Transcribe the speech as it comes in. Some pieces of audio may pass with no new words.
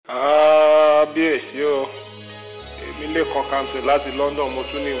kábíyèsí o èmi lè kàn kàǹtì láti London mo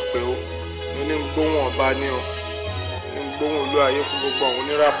tún ní pé o mo ní gbóhùn ọba ní o ní gbóhùn olú ayé fún gbogbo àwọn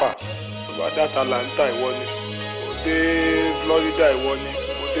oníràpà tó bá dá Atlanta ìwọ ni mo dé Florida ìwọ ni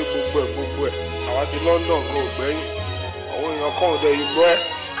mo dé gbogbo ẹ̀ àwa ti London gan ògbẹ́yìn àwọn èèyàn kan ò dẹ̀ yìí gbọ́ ẹ̀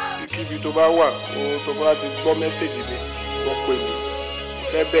kíbi tó bá wà ohun tó bá ti gbọ́ mẹ́sẹ̀gì mi wọ́n pè mí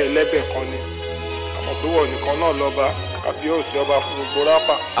ìfẹ́ bẹ́ẹ̀ lẹ́bẹ̀ kan ni àmọ́ pé wọ́n nìkan náà lọ́ba kábíyèsí ọba fún gbogbo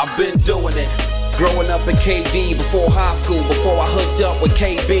rápà. I've been doing it. Growing up in KD, before high school, before I hooked up with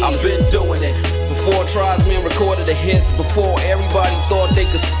KB. I've been doing it. Before Tribesmen recorded the hits, before everybody thought they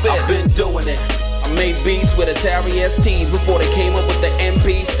could spit. I've been doing it. I made beats with Atari STs before they came up with the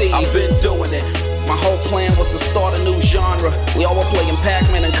MPC. I've been doing it. My whole plan was to start a new genre. We all were playing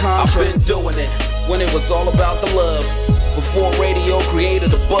Pac-Man and Contra. I've been doing it. When it was all about the love. Before radio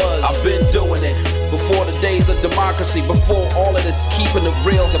created a buzz. I've been doing it. Before the days of democracy. Before all of this keeping the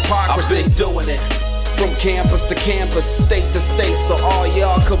real hypocrisy. I've been doing it. From campus to campus, state to state, so all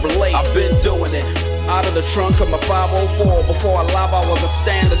y'all could relate. I've been doing it. Out of the trunk of my 504. Before I live, I was a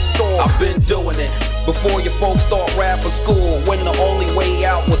standard store. I've been doing it. Before your folks start rapping school, when the only way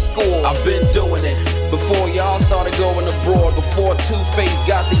out was school. I've been doing it. Before y'all started going abroad. Before Two-Face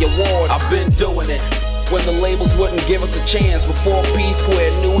got the award. I've been doing it. When the labels wouldn't give us a chance. Before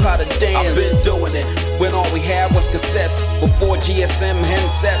P-Square knew how to dance. I've been doing it. When all we had was cassettes. Before GSM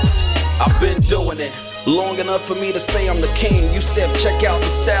handsets. I've been doing it. Long enough for me to say I'm the king. You said check out the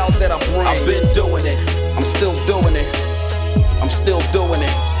styles that I bring. I've been doing it. I'm still doing it. I'm still doing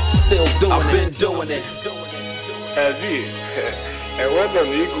it. Still doing it. I've been doing it. Aziz, well done,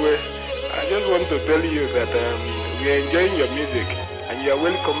 Igwe. I just want to tell you that we are enjoying your music and you are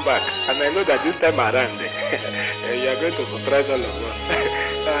welcome back. And I know that this time around you are going to surprise all of us.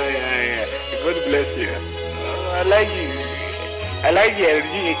 God bless you. I like you. I like your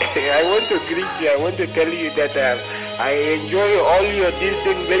LG. I want to greet you. I want to tell you that I enjoy all your this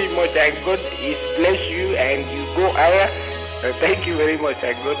thing very much and God is bless you and you go higher. Thank you very much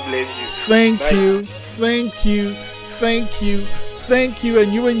and God bless you. Thank you,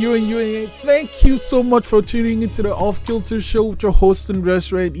 and thank you so much for tuning into the Off Kilter Show with your host and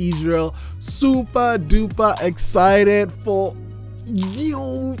Restaurant Israel. Super duper excited for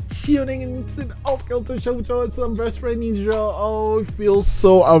you tuning into the Off Kilter Show with your host and Restaurant Israel. Oh, it feels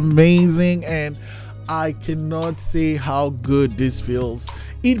so amazing, and I cannot say how good this feels.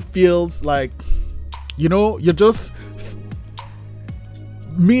 It feels like, you're just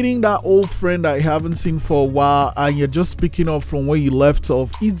meeting that old friend that you haven't seen for a while and you're just picking up from where you left off.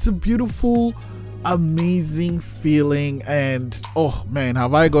 It's a beautiful, amazing feeling, and oh man,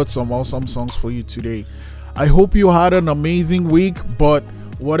 have I got some awesome songs for you today. I hope you had an amazing week, but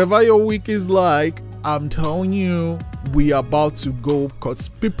whatever your week is like, I'm telling you, we are about to go, because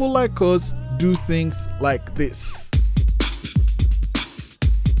people like us do things like this.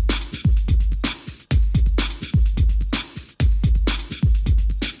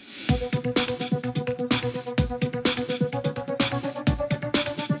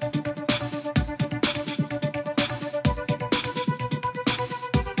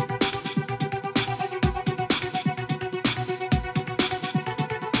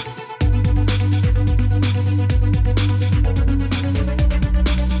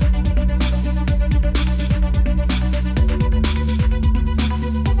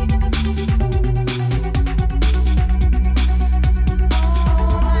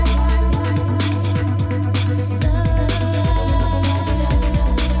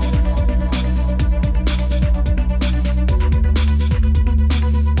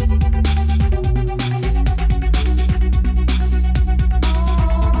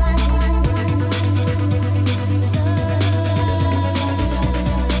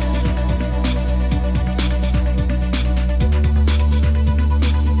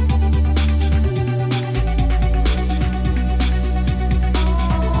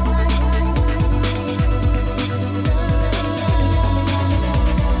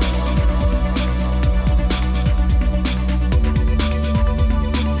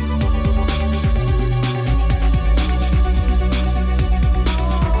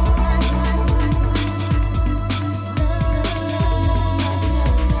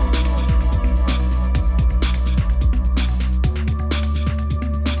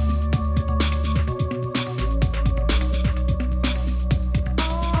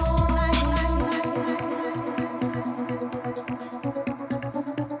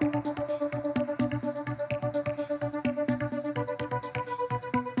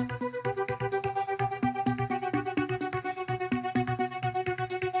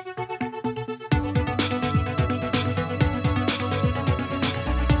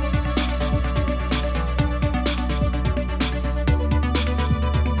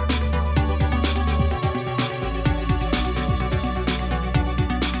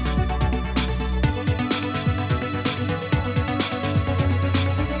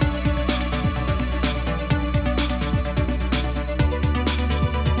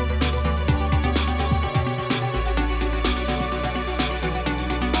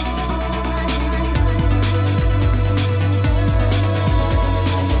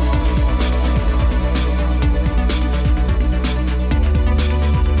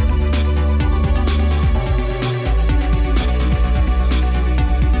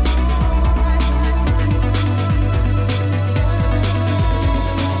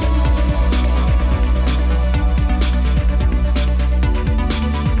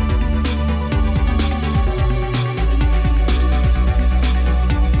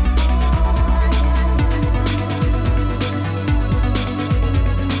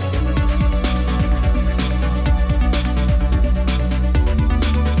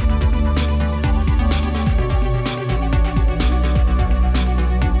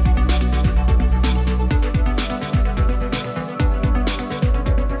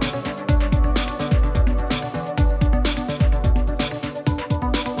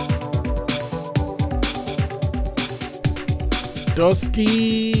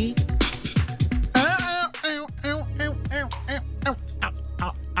 Dusky.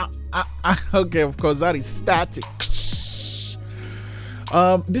 Okay, of course, that is static.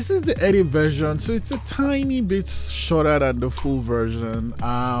 This is the edit version, so it's a tiny bit shorter than the full version.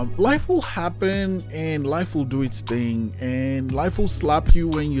 Life will happen and life will do its thing, and life will slap you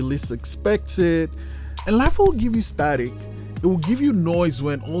when you least expect it, and life will give you static. It will give you noise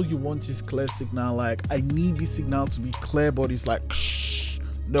when all you want is clear signal. Like, I need this signal to be clear, but it's like,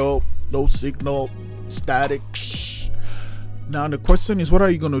 no signal, static. Now the question is, what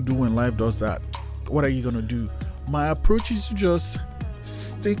are you gonna do when life does that? What are you gonna do? My approach is to just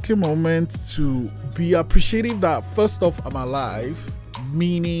take a moment to be appreciative that first off, I'm alive,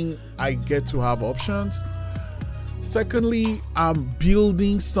 meaning I get to have options. Secondly, I'm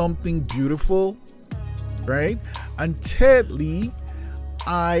building something beautiful, right? And thirdly,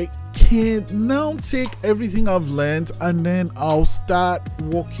 I can now take everything I've learned and then I'll start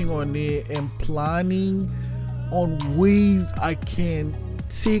working on it and planning on ways I can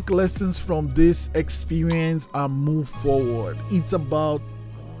take lessons from this experience and move forward. It's about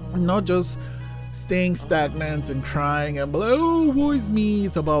not just staying stagnant and crying and like, oh, woe is me.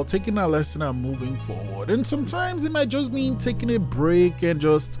 It's about taking a lesson and moving forward. And sometimes it might just mean taking a break and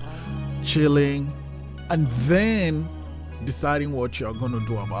just chilling and then deciding what you're gonna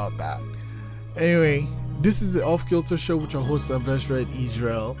do about that. Anyway, this is the Off Kilter Show with your host Silvestre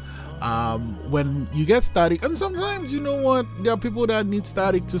Israel. When you get static, and sometimes, you know what, there are people that need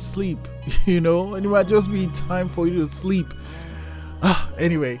static to sleep, and it might just be time for you to sleep.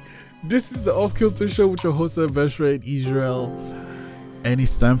 Anyway, this is the Off Kilter Show with your host Silvestre Israel, and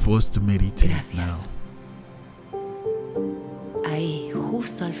it's time for us to meditate. Gracias. Now. Ahí,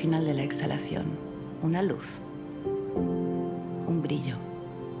 justo al final de la exhalación, una luz, un brillo,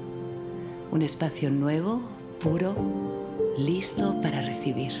 un espacio nuevo, puro, listo para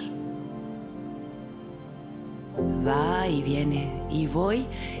recibir. Va y viene, y voy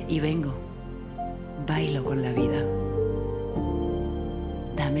y vengo. Bailo con la vida.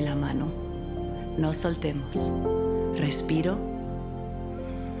 Dame la mano, no soltemos. Respiro,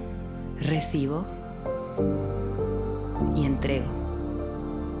 recibo y entrego.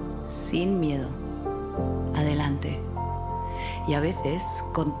 Sin miedo. Adelante. Y a veces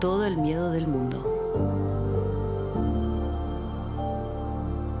con todo el miedo del mundo.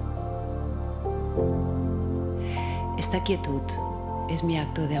 Esta quietud es mi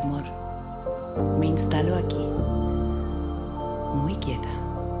acto de amor. Me instalo aquí, muy quieta,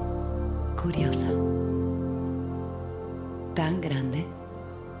 curiosa, tan grande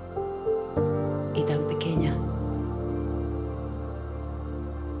y tan pequeña.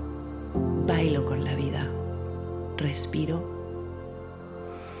 Bailo con la vida, respiro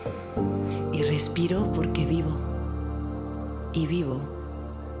y respiro porque vivo y vivo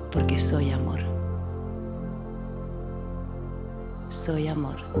porque soy amor. Soy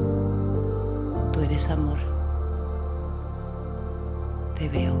amor. Tú eres amor. Te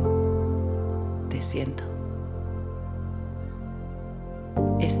veo. Te siento.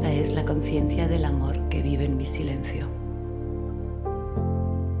 Esta es la conciencia del amor que vive en mi silencio.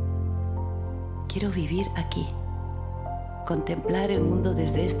 Quiero vivir aquí, contemplar el mundo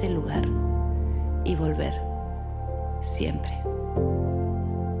desde este lugar y volver siempre.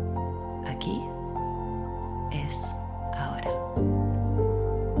 Aquí es ahora.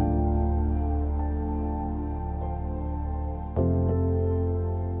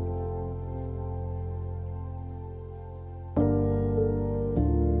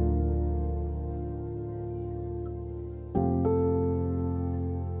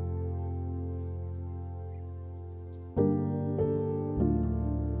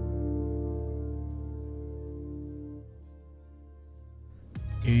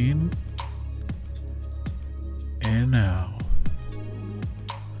 In and out.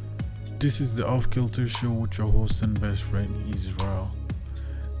 This is the Off Kilter Show with your host and best friend Israel.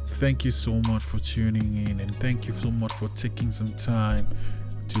 Thank you so much for tuning in, and thank you so much for taking some time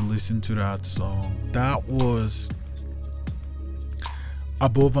to listen to that song. That was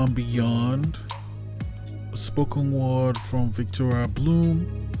Above and Beyond, a spoken word from Victoria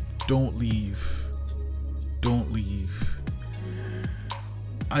Bloom. Don't leave. Don't leave.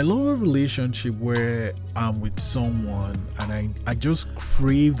 I love a relationship where I'm with someone and I just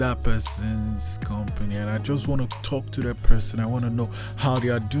crave that person's company, and I just want to talk to that person. I want to know how they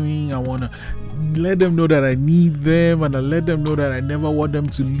are doing. I want to let them know that I need them, and I let them know that I never want them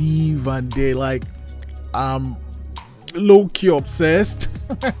to leave, and they're like, I'm low-key obsessed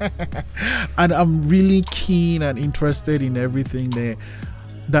and I'm really keen and interested in everything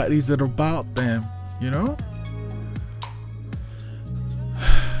that is about them,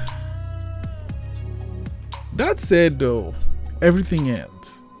 That said, though, everything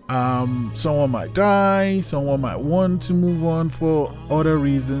ends. Someone might die, someone might want to move on for other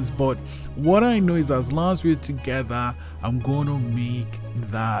reasons, but what I know is as long as we're together, I'm going to make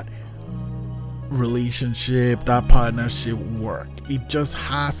that relationship, that partnership work. It just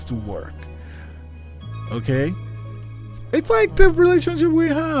has to work. Okay? It's like the relationship we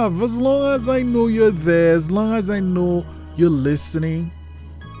have. As long as I know you're there, as long as I know you're listening,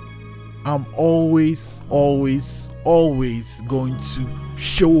 I'm always going to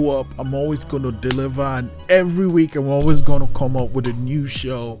show up. I'm always going to deliver, and every week I'm always going to come up with a new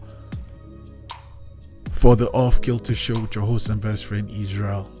show for the Off Kilter Show with your host and best friend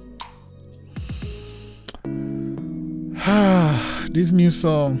Israel. This new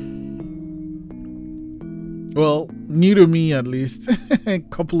song, well, new to me at least, a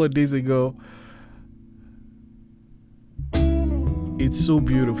couple of days ago. It's so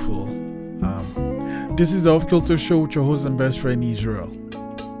beautiful. This is the Off Kilter Show with your host and best friend Israel.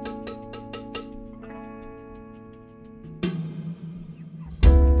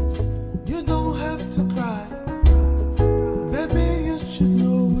 You don't have to cry, baby. You should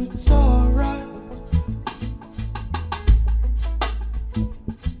know it's alright.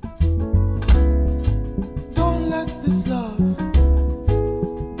 Don't let this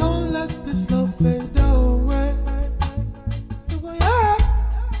love fade away. Yeah.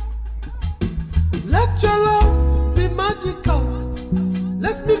 Let your love be magical.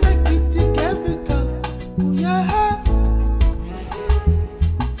 Let me make it chemical. Ooh, yeah.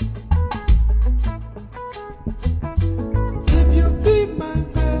 If you be my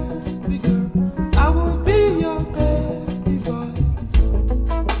baby girl, I will be your baby boy.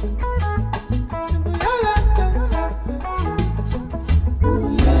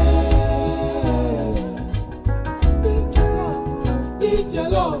 Ooh, yeah. DJ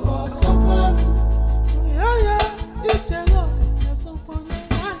lover, someone. Yeah, yeah. DJ lover, someone.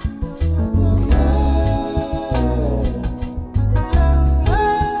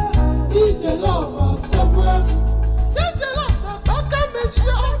 DJ lover, someone. DJ lover, don't come and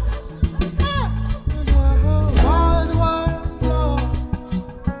show. Wild love.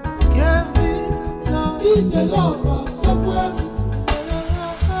 Kevin, DJ lover, someone.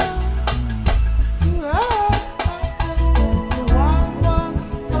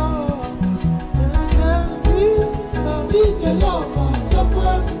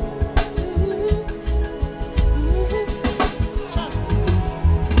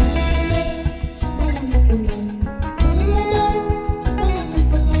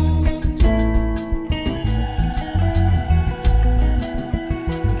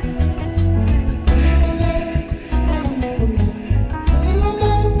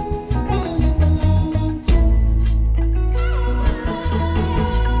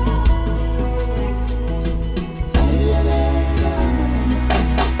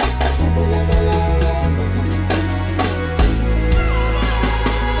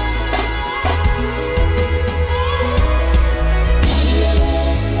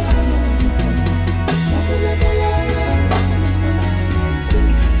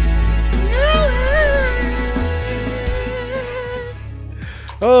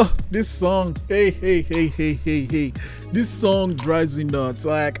 Oh, this song, hey. This song drives me nuts.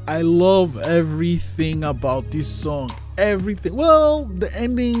 Like, I love everything about this song. Everything. Well, the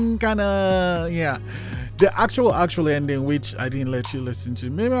ending kinda, yeah. The actual ending, which I didn't let you listen to.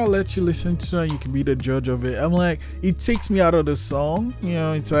 Maybe I'll let you listen to and you can be the judge of it. I'm like, it takes me out of the song. You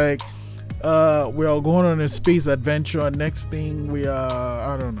know, it's like, we're all going on a space adventure, and next thing we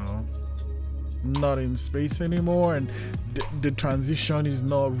are, I don't know, not in space anymore, and the transition is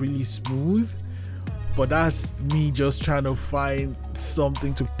not really smooth. But that's me just trying to find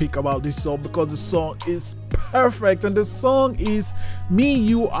something to pick about this song, because the song is perfect. And the song is Me,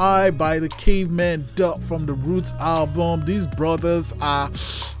 You, I by the Cavemen Duck from the Roots album. These brothers are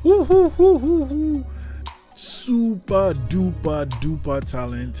super duper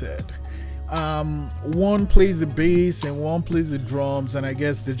talented. One plays the bass and one plays the drums, and I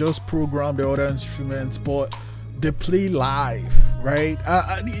guess they just program the other instruments, but they play live, right?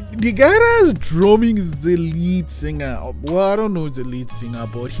 The guy that's drumming is the lead singer. Well, I don't know the lead singer,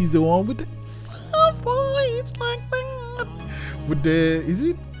 but he's the one with the soft voice like that. With the, is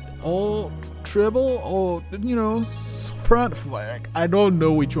it all treble or, you know, soprano? Like, I don't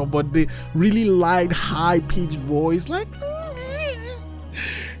know which one, but the really light, high-pitched voice, like,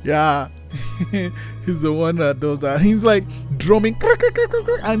 yeah. He's the one that does that. He's like drumming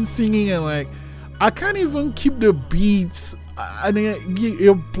and singing, and like, I can't even keep the beats. And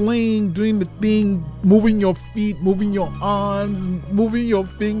you're playing, doing the thing, moving your feet, moving your arms, moving your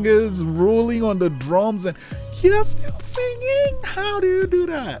fingers, rolling on the drums, and you're still singing. How do you do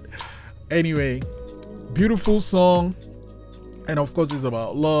that? Anyway, beautiful song. And of course, it's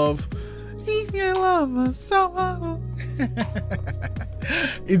about love. He's your lover, so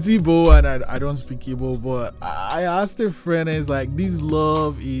it's Igbo, and I don't speak Igbo, but I asked a friend, and it's like, this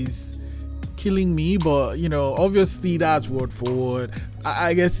love is killing me, but you know, obviously that's word for word.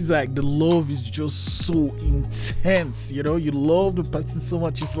 I guess it's like the love is just so intense, you know, you love the person so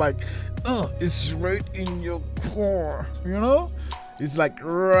much, it's like, it's right in your core, you know, it's like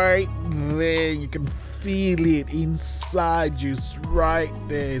right there, you can feel it inside you, it's right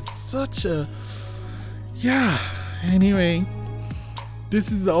there. It's such a, yeah. Anyway,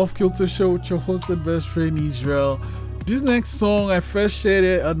 this is the Off Kilter Show with your host and best friend Israel. This next song I first shared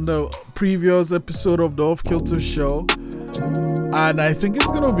it on the previous episode of the Off Kilter Show, and I think it's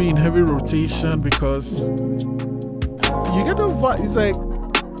gonna be in heavy rotation because you get the vibe. It's like,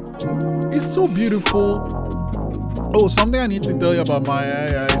 it's so beautiful. Oh, something I need to tell you about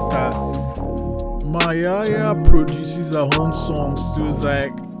Maya is that Maya produces her own songs too. It's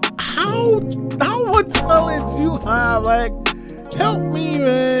like, how much talent you have? Like, help me,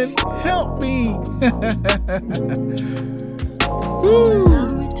 man, help me.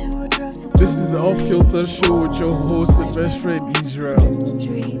 This is the Off Kilter Show with your host and best friend Israel.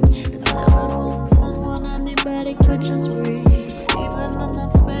 Anybody could just read, even in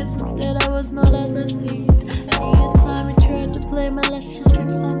that space. Instead, I was not as I seemed. Anytime he tried to play my luscious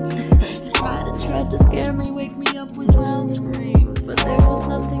tricks on me, he tried to scare me, wake me up with wild screams. But there was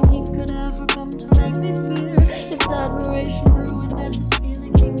nothing he could ever come to make me fear. His admiration grew and then his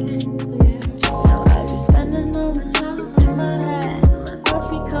feeling became clear. So I be spending all the time in my head. My thoughts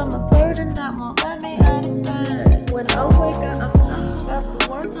become a burden that won't let me out of bed. When awake, I obsess about the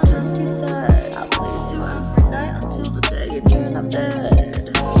words I left you said. I'll please you every night until the day you turn up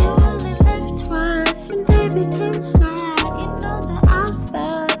dead. You only live twice when they became snide. You know that I'm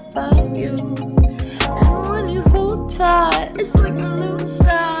fed by you. And when you hold tight, it's like a loose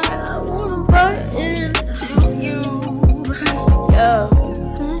side. I wanna bite into you. Yo.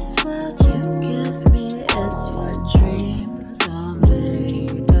 This world you give me is what dreams are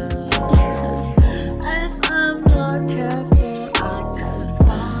made of. If I'm not careful, I could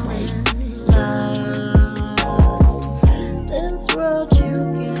fall in love. This world you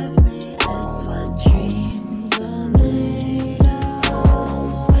give me is what dreams are made of.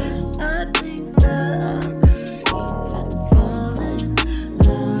 I think that I could even fall in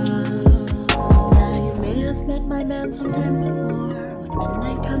love. Now you may have met my man sometime before. When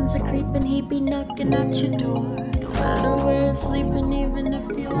midnight comes a creeping, he be knocking at your door. No matter where you're sleeping, even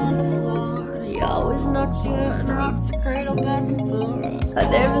if you're on the floor, he always knocks you out and rocks the cradle back and forth.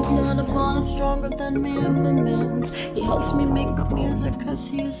 There is not a bond stronger than me and my man's. He helps me make up music cause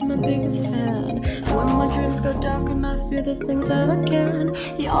he is my biggest fan. And when my dreams go dark and I fear the things that I can,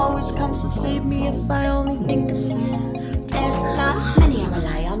 he always comes to save me if I only think of sand. There's not many I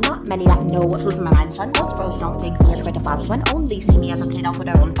rely on, not many that know what flows in my mind, son. Those bros don't take me as quite a boss one, only see me as a played out for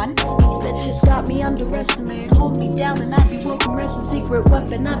their own fun. These bitches got me underestimated, hold me down and I'd be woken, resting secret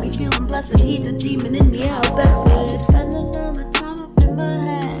weapon. I'd be feeling blessed, he the demon in me, I'll best it. Spending all my time up in my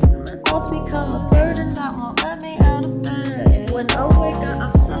head, my thoughts become a burden that won't let me out of bed. When awake, I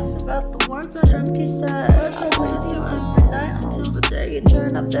obsess about the words I dreamt he said. I please you every night until the day you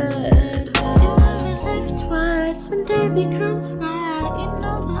turn up dead. You only live twice when day becomes night. You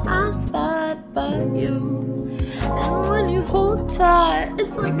know that I'm fed by you. And when you hold tight,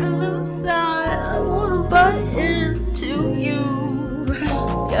 it's like a loose side. I wanna bite into you.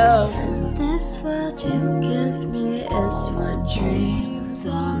 Yo. This world you give me is what dreams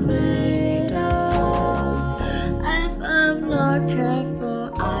are made of. If I'm not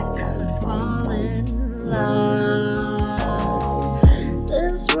careful, I could fall in love.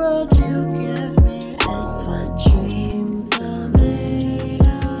 This world you give me is what dreams are made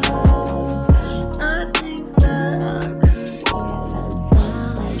of. I think that I could even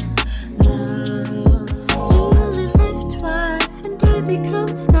fall in love. You only live twice when day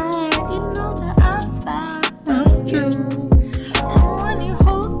becomes night. You know that I found about you. And when you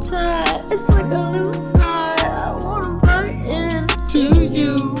hold tight, it's like a loose side. I wanna bite into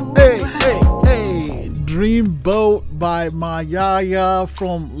you. Hey, Dreamboat by Maya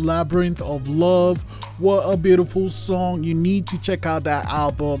from Labyrinth of Love. What a beautiful song. You need to check out that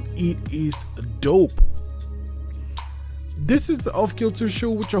album. It is dope. This is the Off Kilter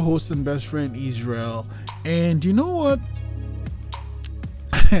Show with your host and best friend Israel. And you know what?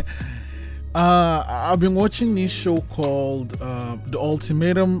 I've been watching this show called The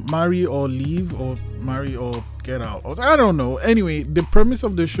Ultimatum, Marry or Leave, or Marry or get out. I don't know. Anyway, the premise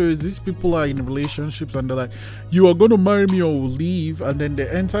of the show is these people are in relationships and they're like, you are going to marry me or we'll leave. And then they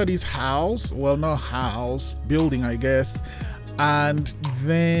enter this house. Well, not house, building, I guess. And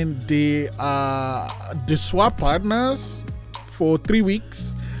then they swap partners for 3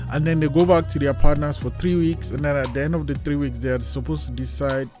 weeks. And then they go back to their partners for 3 weeks. And then at the end of the 3 weeks, they are supposed to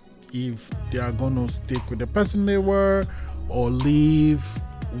decide if they are going to stick with the person they were or leave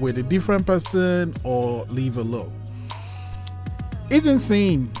with a different person or leave alone. It's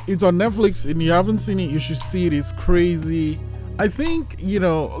insane. It's on Netflix and you haven't seen it, you should see it. It's crazy. I think,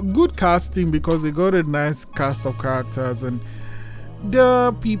 good casting because they got a nice cast of characters and there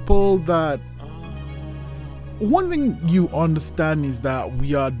are people that one thing you understand is that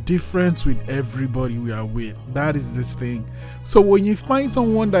we are different with everybody we are with. That is this thing. So when you find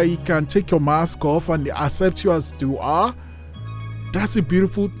someone that you can take your mask off and they accept you as you are, that's a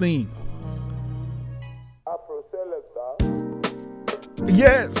beautiful thing.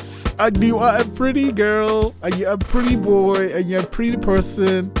 Yes, and you are a pretty girl, and you're a pretty boy, and you're a pretty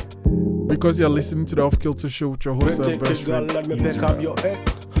person because you're listening to the Off Kilter Show with your host and best friend. Let me pick up your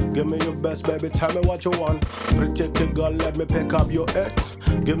ex. Give me your best, baby. Tell me what you want. Pretty kid girl, let me pick up your ex.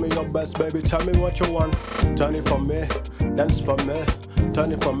 Give me your best, baby. Tell me what you want. Turn it for me, dance for me.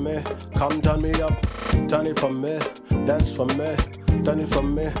 Turn it for me, come turn me up. Turn it for me, dance for me. Turn it for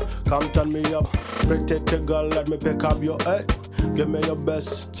me, come turn me up. Pretty kid girl, let me pick up your ex. Give me your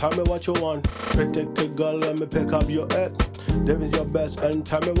best, tell me what you want. Pretty kid girl, let me pick up your ex. Give me your best and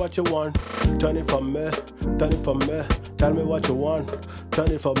tell me what you want. Turn it for me, turn it for me. Tell me what you want.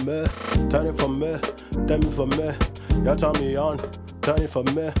 Turn it for me, turn it for me. Tell me for me, you turn me on. Turn it for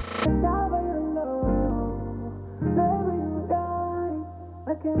me.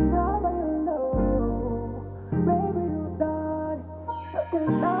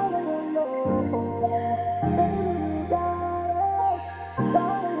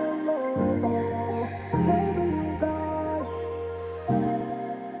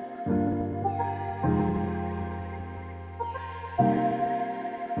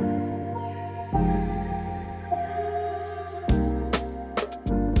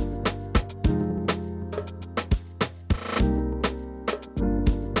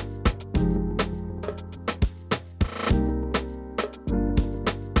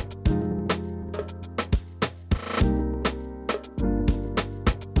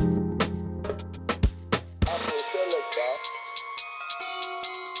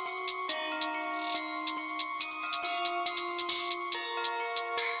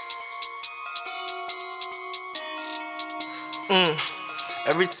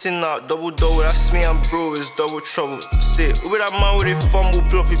 Everything out, double, that's me and bro, is double trouble. Say, with that man with a fumble,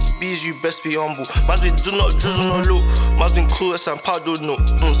 pull up with bees, you best be humble. Man's been do not drizzle no low, man's been clueless and paddle no.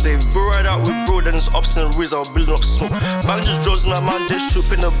 Say, if bro ride out with bro, then it's ups and riz, I'll build up smoke. Bang just draws in that man, they shoot,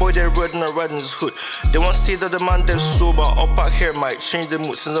 pin the boy, they red and I ride in his hood. They want to say that the man, them sober, up out here might change the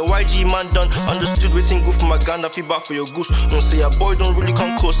mood. Since the YG man done, understood waiting good for my gun, that feedback for your goose. Say, your boy don't really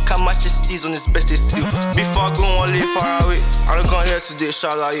come close, can't match his steez on his best steal. Before I go on, live far away, I don't come here today,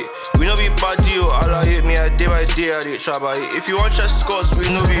 shall I? We know be bad deal, I like it, me a day by day I try by it. If you want your scores, we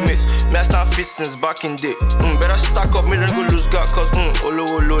know we mates. Me I stand fit since back in day. Better stack up, me don't go lose gut, cause olo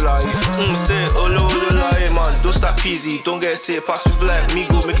like say olo like man, don't stop easy, don't get say pass with like me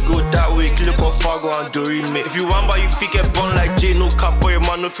go, make it go that way. Kill up off Fargo and Dory mate. If you want by you feet get born like J, no cap boy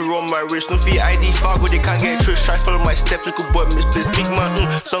man, no fi run my race, no fi ID Fargo, they can't get trick, try follow my steps, little boy misplace. Big man,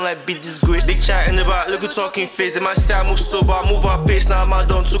 sound like big disgrace. Big chat in the back, look at talking face. They might say I move sober, I move up pace, now man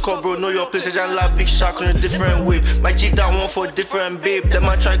don't took up bro, know your place, I like big shark on a different wave. My G that one for a different babe, them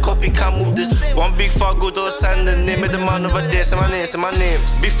I try copy, can't move this. One big Fargo, dollar sign the name of the man over there, say my name.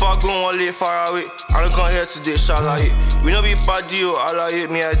 Big Fargo, one lay far away, I don't come here today, shall I it. We know be bad deal, I like it,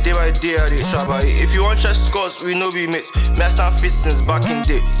 me a day by day, I try by it. If you want your scores, we know be mates, me I stand fit since back in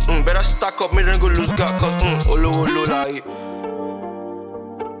day. Better stack up, me don't go lose gut, cause olo like it.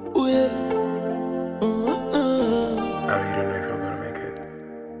 Ooh, yeah.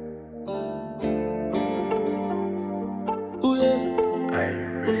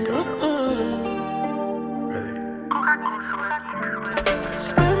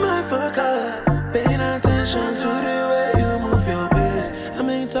 Spend my focus, paying attention to the way you move your waist. I'm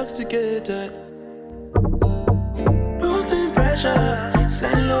intoxicated. Putting pressure,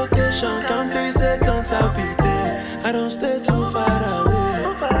 send location, count 3 seconds, I'll be there. I don't stay too far away.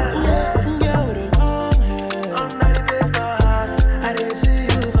 Girl with a long hair, I didn't see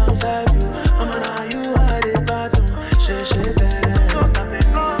you from side view. I'm an eye, you had it bathroom. She better.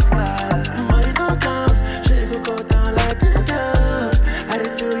 Money don't count, she go down like this girl. I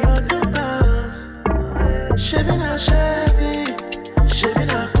didn't feel your new bounce. She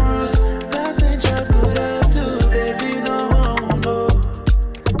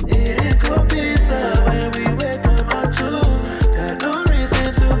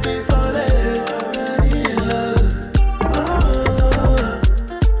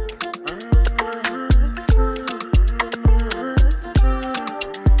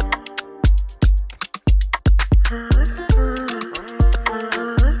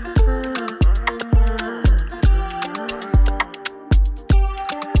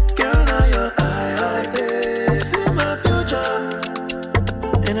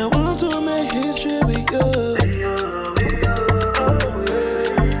I want to make history with you.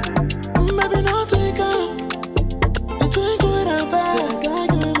 Baby, no take out between good and bad. I got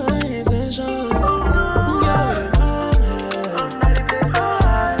you in my intentions. Yeah, with it all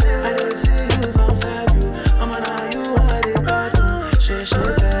here. I didn't see you from side view. I'm on how you had it back. Shit,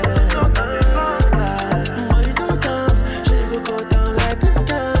 better. Money don't count. She go go down like the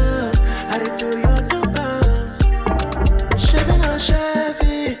scams. I didn't feel your new bounce. Shaving a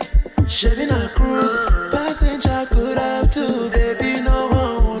Chevy, shaving a cruise. Passenger could have two, baby, no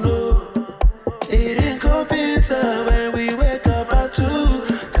one will know. Eating computer when we wake up at 2.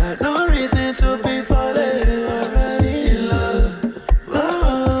 Got no reason to be falling, already in love.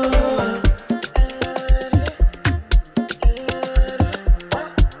 Oh.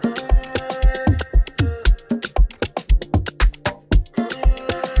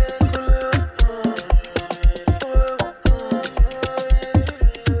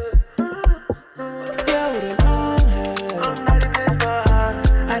 Yeah, with it long hair.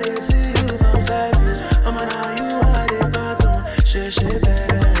 I didn't see you from side view. I'm on how you had it back on. Shit,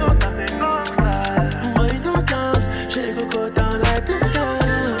 better. Money don't count. She go down like the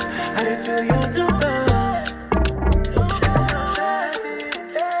scams. I didn't feel your new bounce.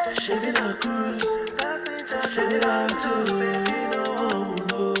 Shaving a cruise. Shave it out too, baby, no one will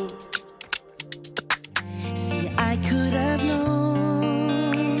know. See, I could have known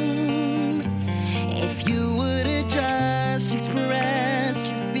if you would have just expressed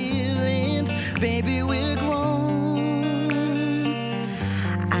your feelings. Baby, we're grown.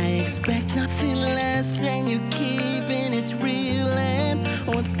 I expect nothing less than you keeping it real and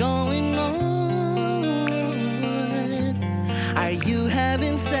what's going on. Are you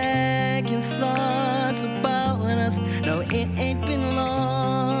having second thoughts about us? No, it ain't been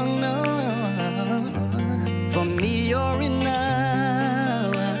long, no. For me, you're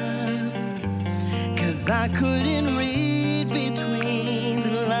enough. 'Cause I couldn't read between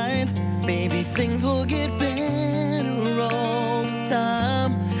the lines. Maybe things will get better over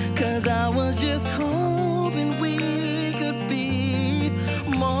time. 'Cause I was just hoping we could be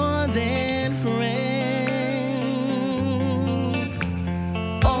more than friends.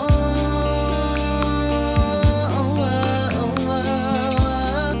 Oh,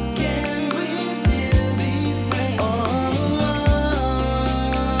 can we still be friends?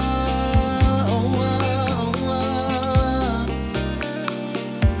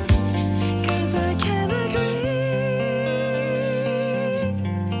 Cause I can't agree.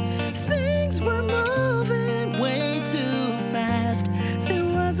 Things were moving way too fast. If it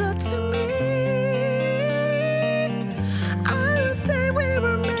was up to me, I would say we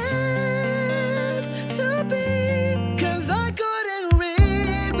were meant to be. 'Cause I couldn't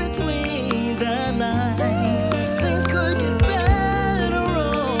read between the lines. Things could get better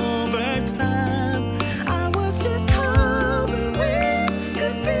over time. I was just hoping we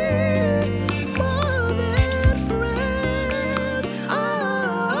could be more than friends. Oh,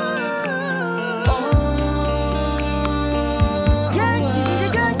 yeah,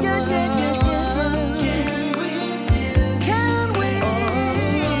 yeah, yeah, yeah, yeah.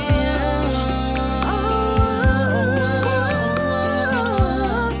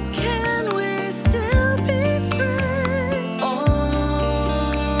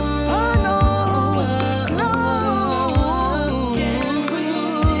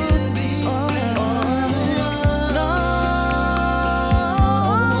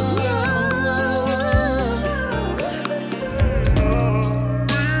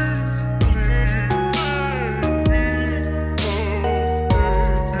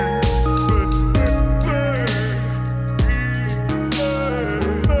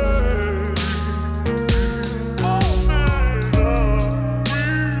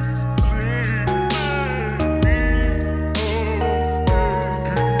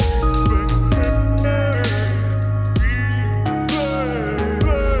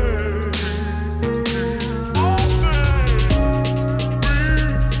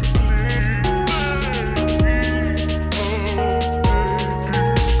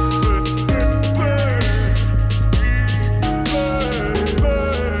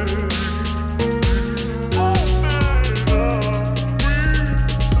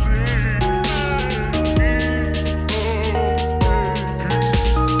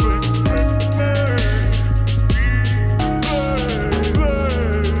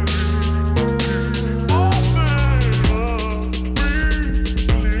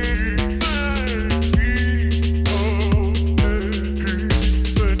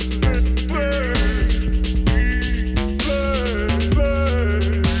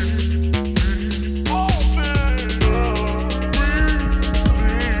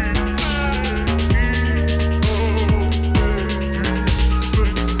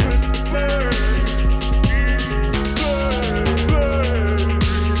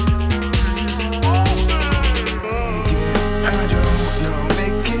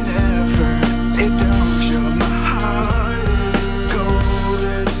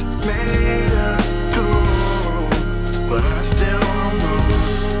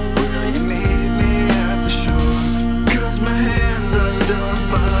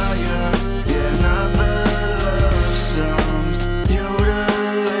 fire. Yeah, another love song.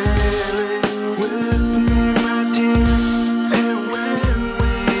 Yodeling with me, my dear. And when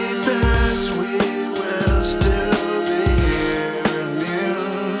we pass, we will still be hearing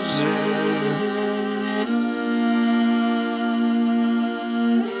music.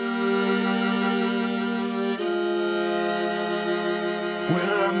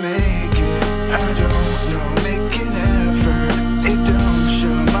 Will I make it? I don't know. Make an effort. It don't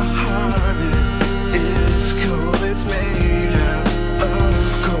show my heart. It is cold. It's made out of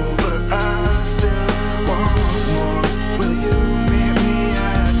cold, but I still want more. Will you meet me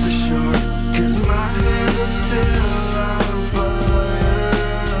at the shore? 'Cause my hands are still on fire.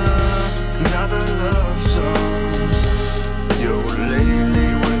 Another love songs. You're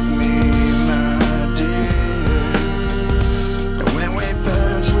lately with me, my dear. And when we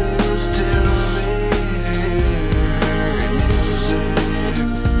pass, we will still be hearing music.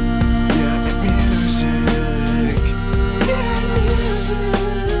 Yeah, music. Yeah, music.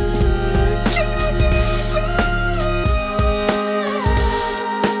 Yeah, music.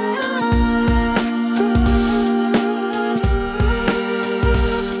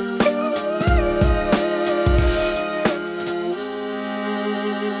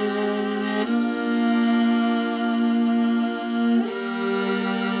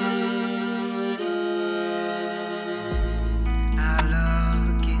 I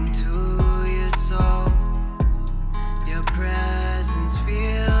look into your soul. Your presence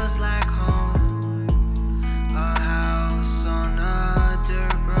feels like home. A house on a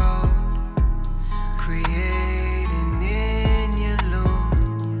dirt road, creating in your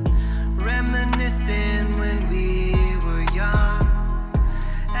loom. Reminiscing when we were young,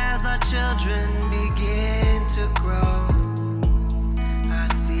 as our children begin to grow. I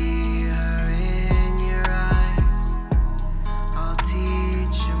see her in your eyes. I'll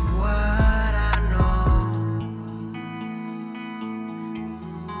teach him what I know.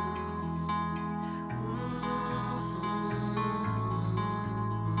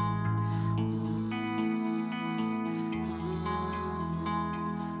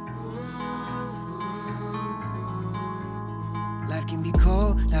 Life can be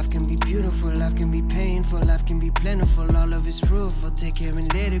cold, life can be beautiful, life can be painful, life can be plentiful, all of it's fruitful. Take care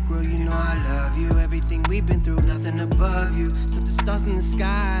and let it grow. You know I love you. Everything we've been through, nothing above you. Set the stars in the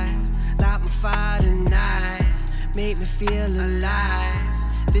sky, light my fire tonight, make me feel alive.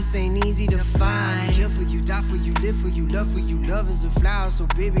 This ain't easy to find. Kill for you, die for you, live for you, love for you. Love is a flower, so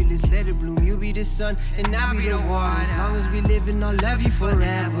baby, let's let it bloom. You be the sun, and I'll be the water. As long as we living, I'll love you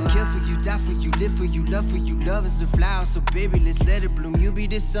forever. Kill for you, die for you, live for you, love for you. Love is a flower, so baby, let's let it bloom. You be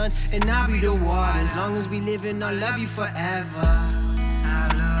the sun, and I'll be the water. As long as we living, I'll love you forever. I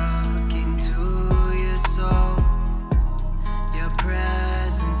look into your soul. Your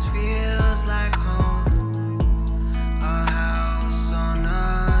presence feels like home. A house on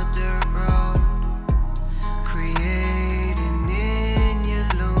a dirt road, creating in your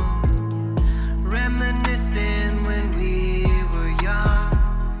loom. Reminiscing when we were young,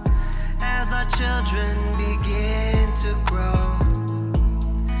 as our children begin to grow.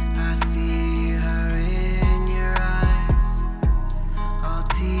 I see her in your eyes. I'll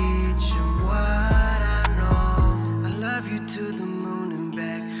teach him what I know. I love you to the moon and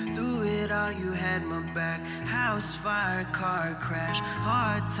back. Through it all, you had my back. House fire, car crash.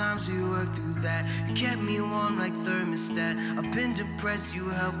 Hard times, we worked through that. You kept me warm like thermostat. I've been depressed, you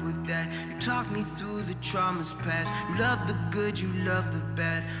helped with that. You talked me through the traumas past. You love the good, you love the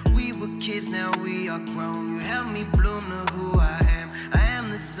bad. We were kids, now we are grown. You helped me bloom to who I am. I am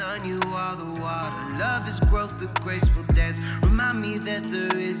the sun, you are the water. Love is growth, the graceful dance. Remind me that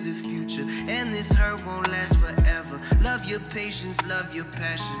there is a future, and this hurt won't last forever. Love your patience, love your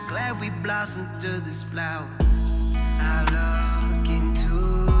passion. Glad we blossomed to this flower. I look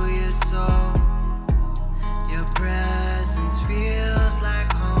into your soul. Your presence feels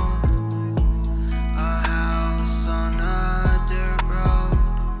like home. A house on a dirt road,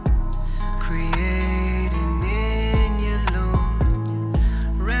 creating in your loom.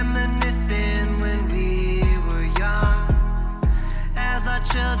 Reminiscing when we were young, as our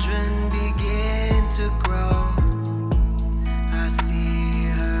children begin to grow. I see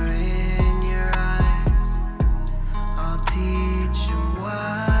her in your eyes. I'll teach him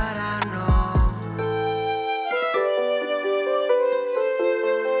what I know.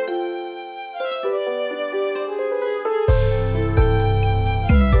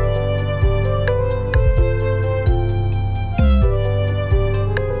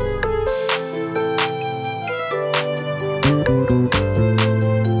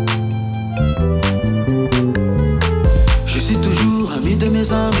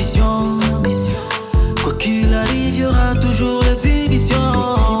 mes ambitions. Quoi qu'il arrive, y aura toujours l'exhibition.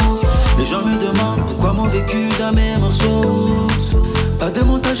 Les gens me demandent pourquoi mon vécu dans mes morceaux. Pas de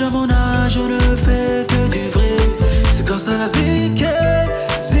montage à mon âge, je ne fais que du vrai. C'est quand ça la zique,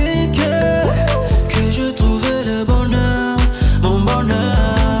 que je trouvais le bonheur, mon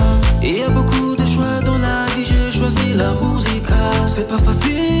bonheur. Il y a beaucoup de choix dans la vie, j'ai choisi la musique. C'est pas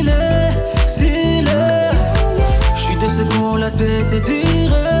facile, je suis de ceux qui ont la tête est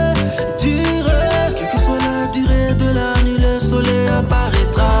dure. Quelle que soit la durée de la nuit, le soleil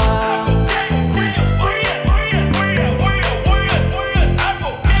apparaîtra.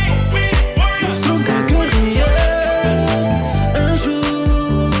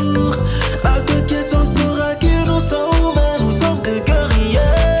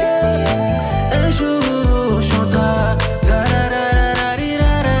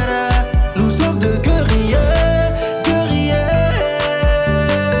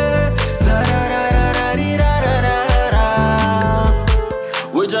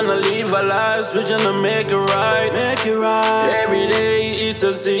 We're gonna make it right. Every day it's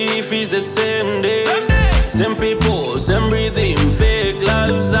as if it's the same day. Same people, same breathing. Fake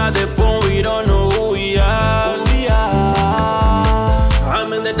lives at the point we don't know who we are.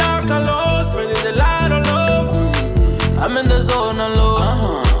 I'm in the dark alone, spreading the light of love. I'm in the zone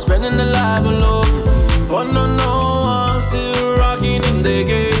alone, spreading the light of love. Oh no, I'm still rocking in the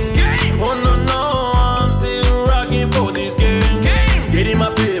game. Oh no, I'm still rocking for this game. Getting my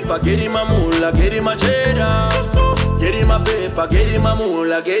paper, getting my moolah, getting my cheddar. Getting my paper, getting my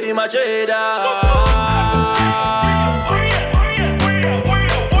moolah, getting my cheddar.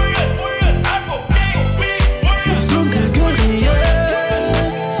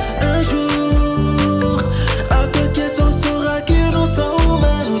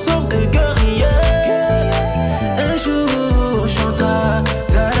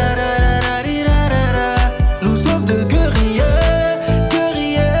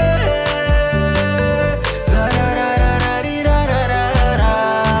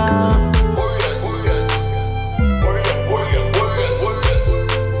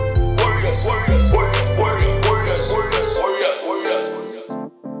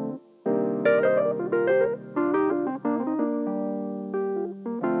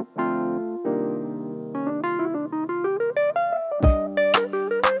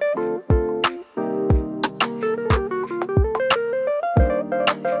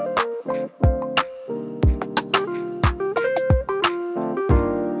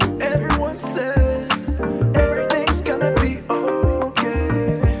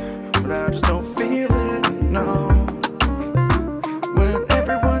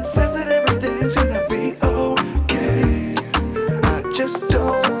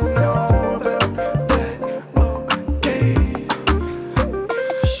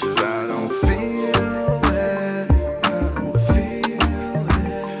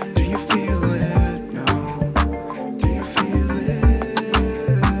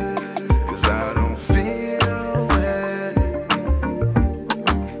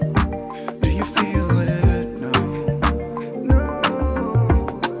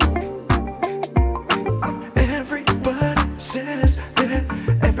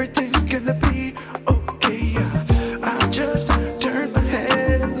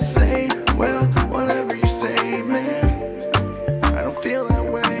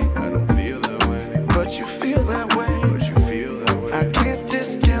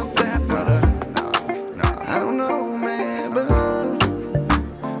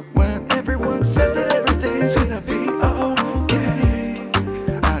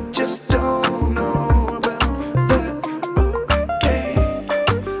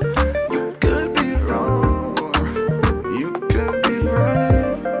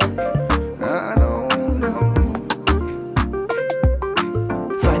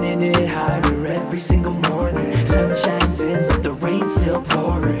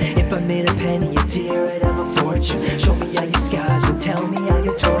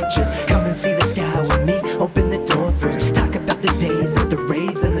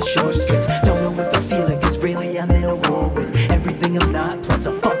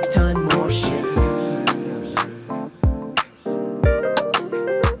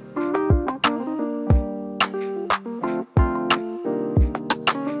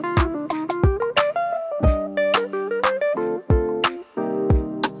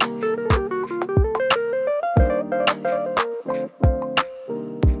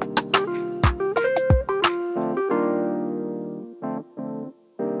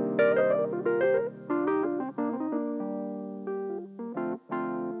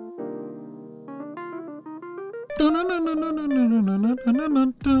 This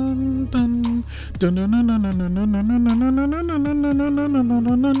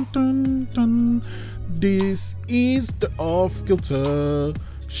is the Off Kilter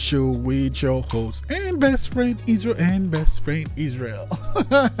Show with your host and best friend Israel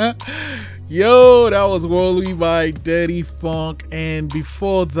Yo, that was Worldly by Daddy Funk, and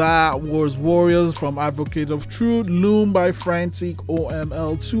before that was Warriors from Advocate of Truth, Loom by Frantic,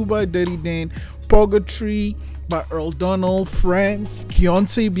 OML2 by Daddy Dan, Purgatory by Earl Donald, Friends,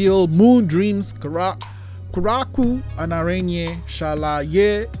 Keontae Bill, Moon Dreams, Kuraku, Anarenye,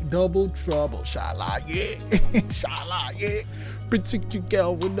 Shalaye, Double Trouble, Shalaye, Shalaye, Particular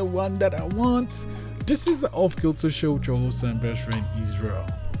Girl with the one that I want. This is the Off Kilter Show with your host and best friend Israel.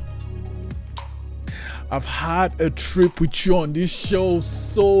 I've had a trip with you on this show,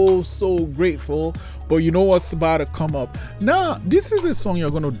 so grateful. But you know what's about to come up now? This is a song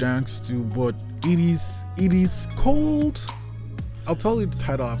you're gonna dance to, but it is called, I'll tell you the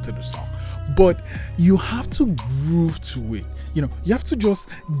title after the song, but you have to groove to it. You know, you have to just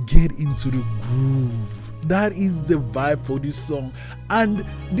get into the groove. That is the vibe for this song. And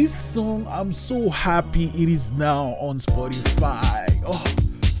this song, I'm so happy it is now on Spotify. Oh,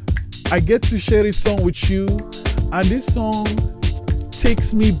 I get to share this song with you, and this song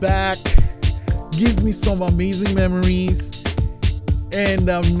takes me back, gives me some amazing memories, and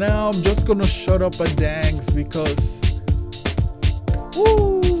now I'm just gonna shut up and dance because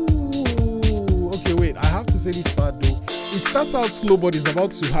okay, wait, I have to say this part though. It starts out slow, but it's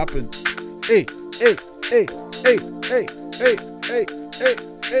about to happen. Hey, hey, hey, hey, hey, hey, hey, hey, hey,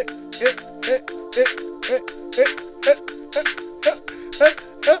 hey, hey, hey, hey,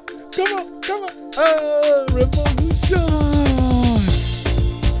 hey, come on, revolution.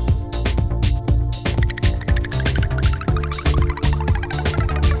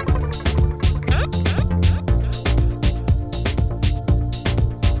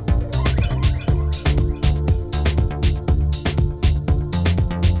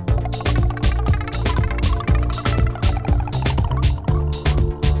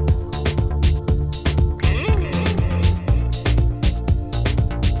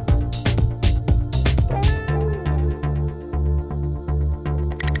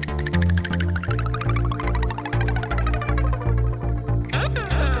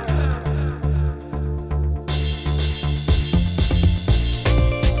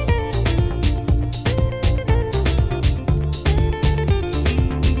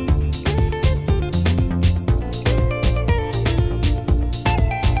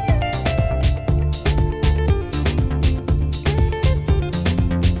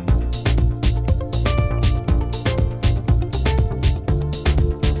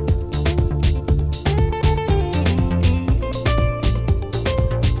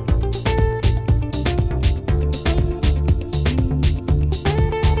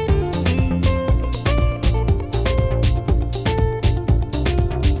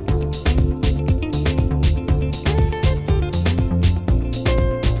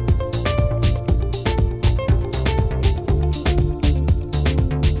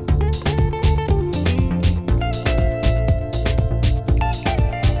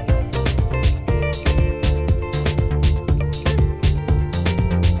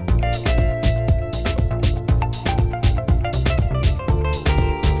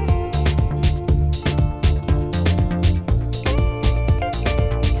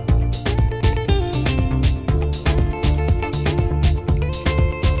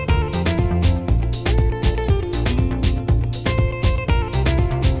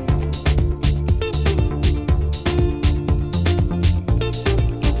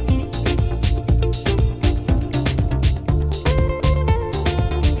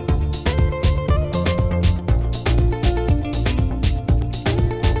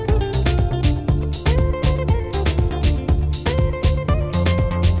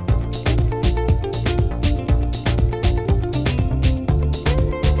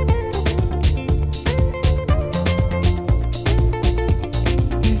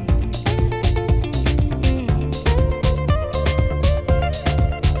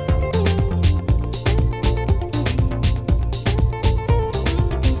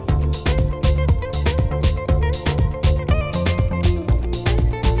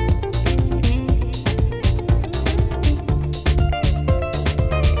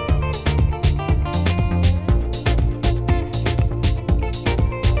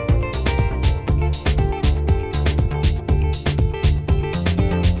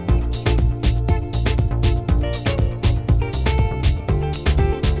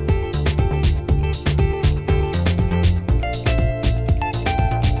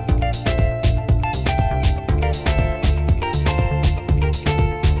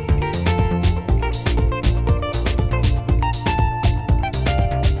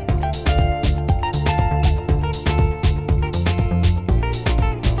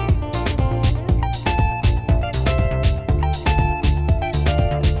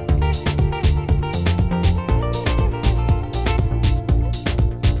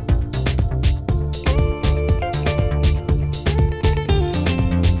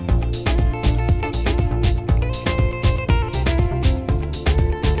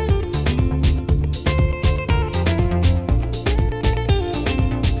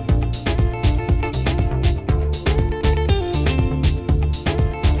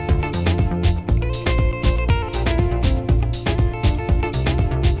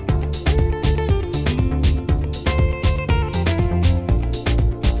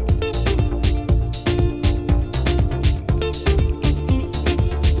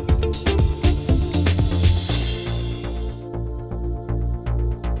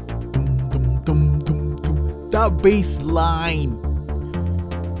 that bass line.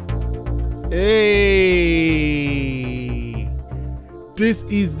 Hey, this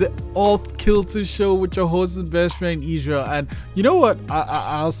is the Off Kilter Show with your host and best friend Israel. And you know what?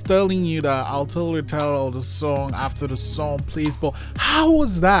 I was telling you that I'll tell the title of the song after the song plays. But how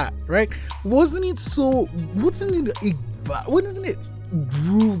was that, right? Wasn't it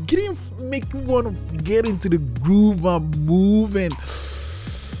groove? Didn't make you want to get into the groove and move and.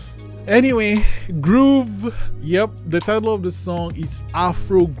 Anyway, Groove. Yep, the title of the song is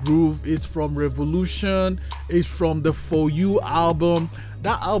Afro Groove. It's from Revolution. It's from the For You album.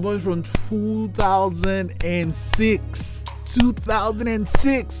 That album is from 2006.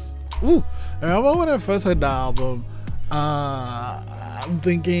 2006. Ooh, I remember when I first heard the album. I'm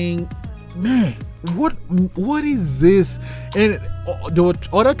thinking, man, what is this? And there were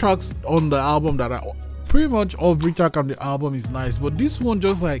other tracks on the album that I pretty much every track on the album is nice, but this one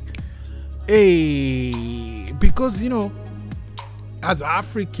just like. Hey, because you know, as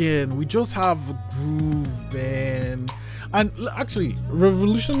African, we just have a groove, man. And actually,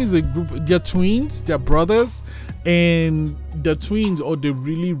 Revolution is a group. They're twins, they're brothers, and they're twins, or they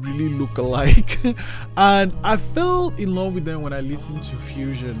really, really look alike. And I fell in love with them when I listened to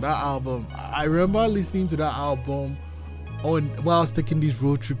Fusion, that album. I remember listening to that album while I was taking this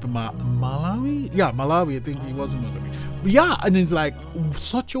road trip in Malawi. Yeah, Malawi. I think it was in Mozambique. But yeah, and it's like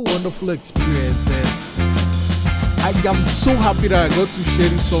such a wonderful experience, and I am so happy that I got to share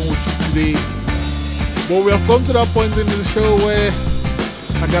this song with you today. But we have come to that point in the show where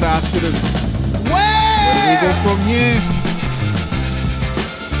I gotta ask you this: where do we go from here?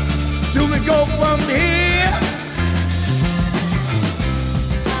 Do we go from here?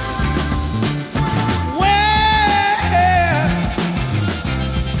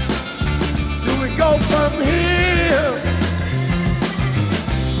 Go from here.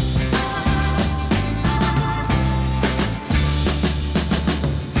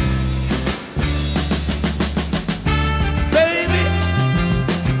 Baby,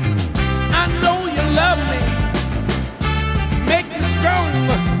 I know you love me. Make me strong.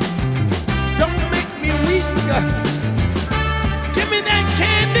 Don't make me weak. Give me that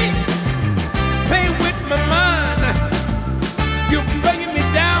candy. Play with my mind. You're bringing me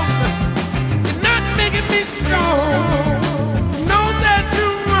down. Making me strong. Know that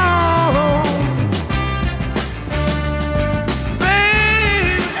you're wrong,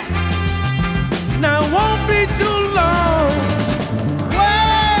 babe. Now it won't be too long.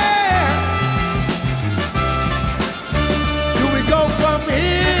 Where do we go from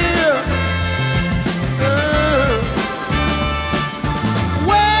here?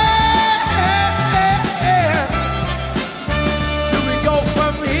 Where do we go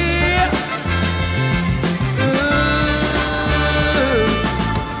from here?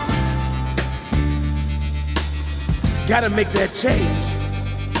 Gotta make that change.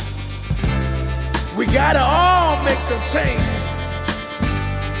 We gotta all make the change.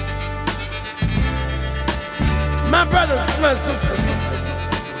 My brothers, my sisters,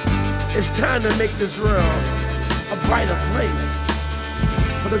 it's time to make this world a brighter place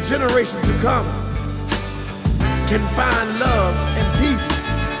for the generation to come. Can find love and peace,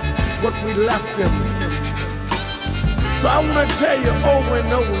 what we left them. So I wanna tell you over and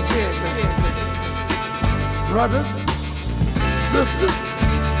over again, brothers, sisters,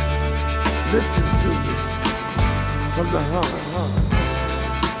 listen to me from the heart.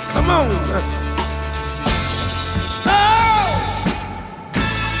 Come on. Oh!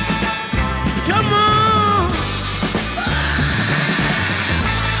 Come on.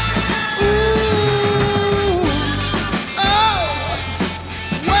 Ooh. Oh!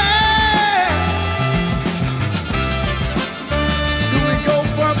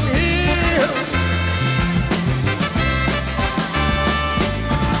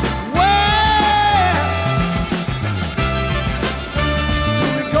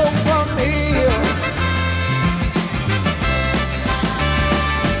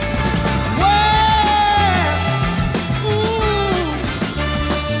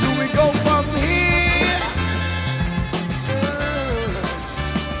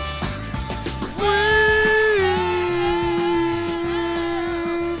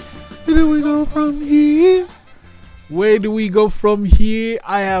 Where do we go from here? Where do we go from here?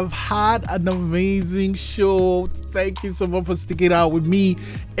 I have had an amazing show. Thank you so much for sticking out with me.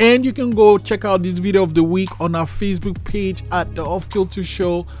 And you can go check out this video of the week on our Facebook page at the Off Kilter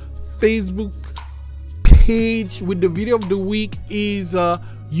Show Facebook page. With the video of the week is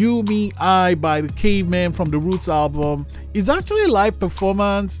You, Me, I by the Caveman from the Roots album is actually a live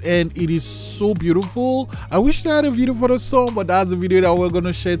performance and it is so beautiful. I wish I had a video for the song, but that's the video that we're going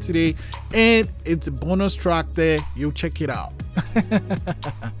to share today, and it's a bonus track there. You'll check it out.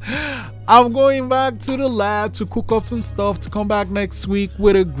 I'm going back to the lab to cook up some stuff to come back next week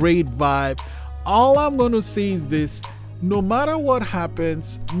with a great vibe. All I'm going to say is this: no matter what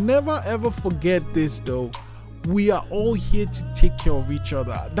happens, never ever forget this though. We are all here to take care of each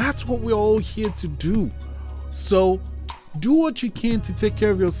other. That's what we're all here to do. So do what you can to take care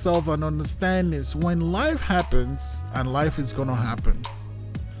of yourself, and understand this: when life happens, and life is gonna happen,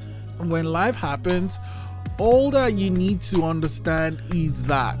 when life happens, all that you need to understand is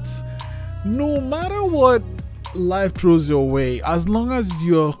that no matter what life throws your way, as long as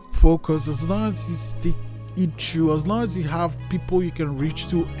you're focused, as long as you stick it through, as long as you have people you can reach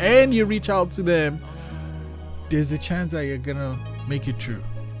to and you reach out to them, there's a chance that you're gonna make it through,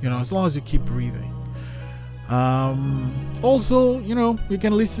 as long as you keep breathing. Also, you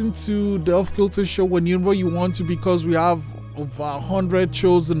can listen to the Off Kilter Show whenever you want to, because we have over 100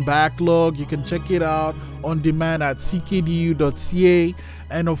 shows in backlog. You can check it out on demand at ckdu.ca,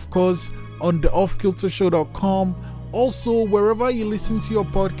 and of course on the offkiltershow.com. Also, wherever you listen to your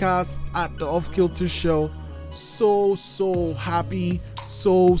podcast at the Off Kilter Show. So happy,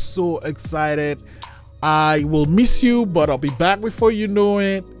 so excited. I will miss you, but I'll be back before you know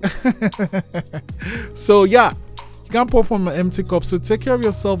it. So yeah, you can't pour from an empty cup. So take care of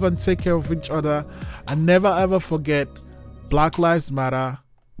yourself and take care of each other. And never ever forget, Black Lives Matter.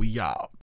 We out.